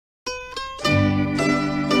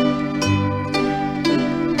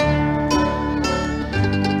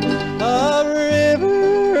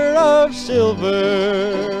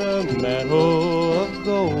silver, a meadow of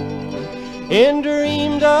gold. In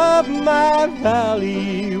dreams of my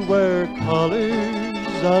valley were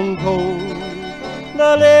colors untold.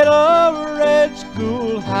 The little red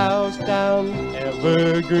schoolhouse down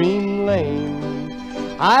Evergreen Lane,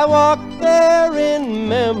 I walked there in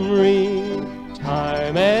memory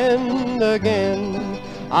time and again.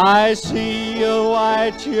 I see a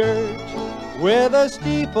white church with a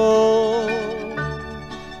steeple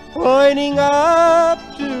pointing up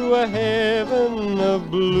to a heaven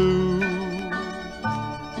of blue.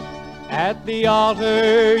 At the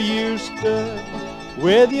altar you stood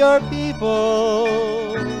with your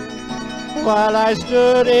people, while I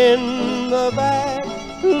stood in the back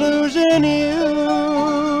losing you.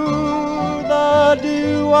 The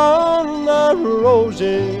dew on the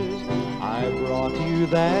roses I brought you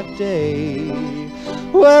that day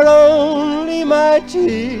were only my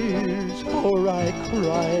tears, for I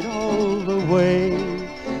cried all the way.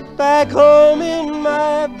 Back home in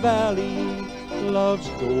my valley, love's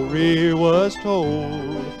story was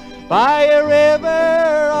told by a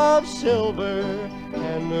river of silver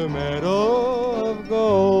and a meadow of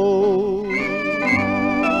gold.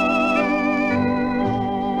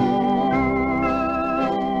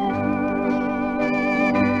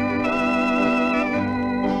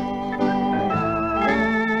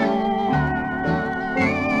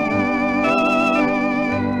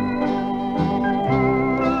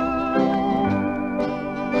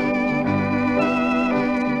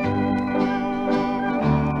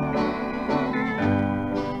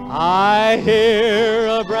 I hear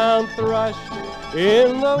a brown thrush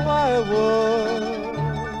in the wildwood,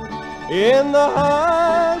 in the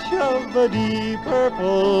hush of the deep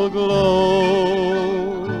purple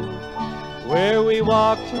glow, where we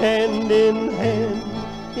walked hand in hand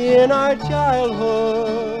in our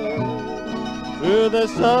childhood, through the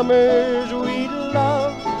summers we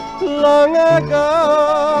loved long ago.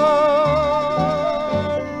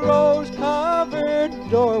 Rose-covered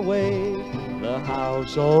doorway, the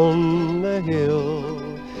house on the hill,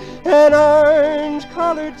 an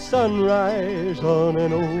orange-colored sunrise on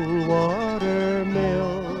an old water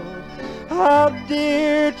mill. How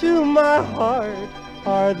dear to my heart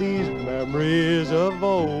are these memories of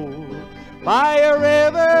old, by a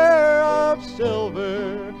river of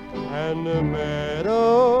silver and a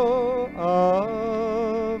meadow of